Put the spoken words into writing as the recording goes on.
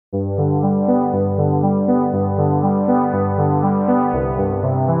I'm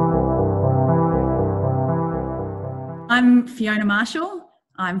Fiona Marshall.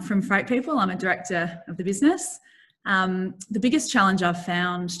 I'm from Freight People. I'm a director of the business. The biggest challenge I've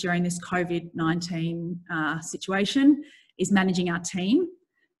found during this COVID-19 situation is managing our team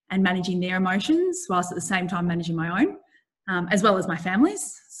and managing their emotions whilst at the same time managing my own, as well as my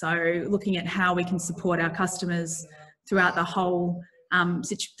family's. So looking at how we can support our customers throughout the whole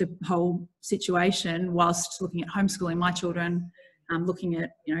situation, whilst looking at homeschooling my children, looking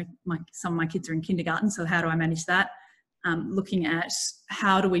at, some of my kids are in kindergarten, so how do I manage that? Looking at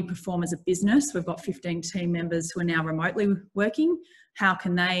how do we perform as a business. We've got 15 team members who are now remotely working. How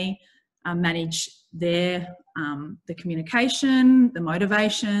can they manage the communication, the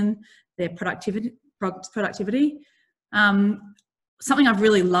motivation, their productivity? Something I've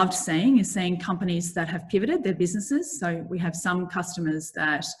really loved seeing is seeing companies that have pivoted their businesses. So we have some customers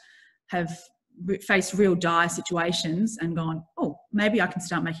that have faced real dire situations and gone, oh, maybe I can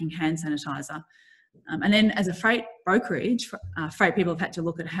start making hand sanitizer. And then as a freight brokerage, Freight People have had to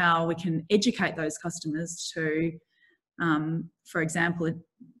look at how we can educate those customers to, for example,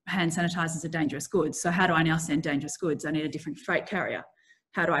 hand sanitizers are dangerous goods. So how do I now send dangerous goods? I need a different freight carrier.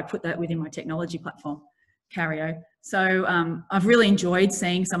 How do I put that within my technology platform, Carrio? So I've really enjoyed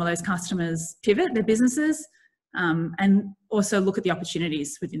seeing some of those customers pivot their businesses and also look at the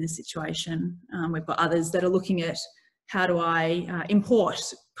opportunities within this situation. We've got others that are looking at how do I import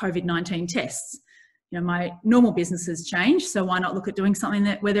COVID-19 tests. My normal business has changed, so why not look at doing something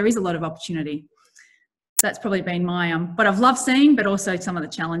where there is a lot of opportunity? So that's probably been my what I've loved seeing, but also some of the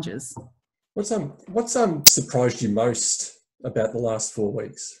challenges. What's surprised you most about the last 4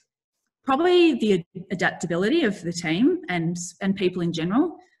 weeks? Probably the adaptability of the team and people in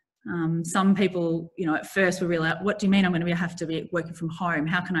general. Some people, at first were really like, what do you mean I'm going to have to be working from home?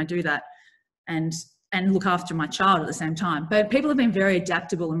 How can I do that? And look after my child at the same time. But people have been very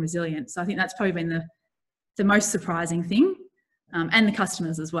adaptable and resilient. So I think that's probably been the most surprising thing, and the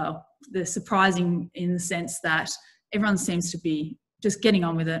customers as well. The surprising in the sense that everyone seems to be just getting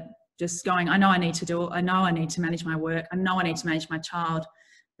on with it, just going, I know I need to do it. I know I need to manage my work. I know I need to manage my child,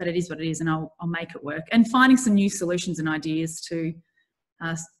 but it is what it is, and I'll make it work. And finding some new solutions and ideas to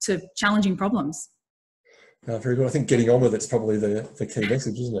challenging problems. Very good. I think getting on with it's probably the key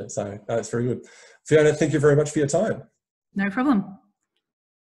message, isn't it? So it's very good. Fiona, thank you very much for your time. No problem.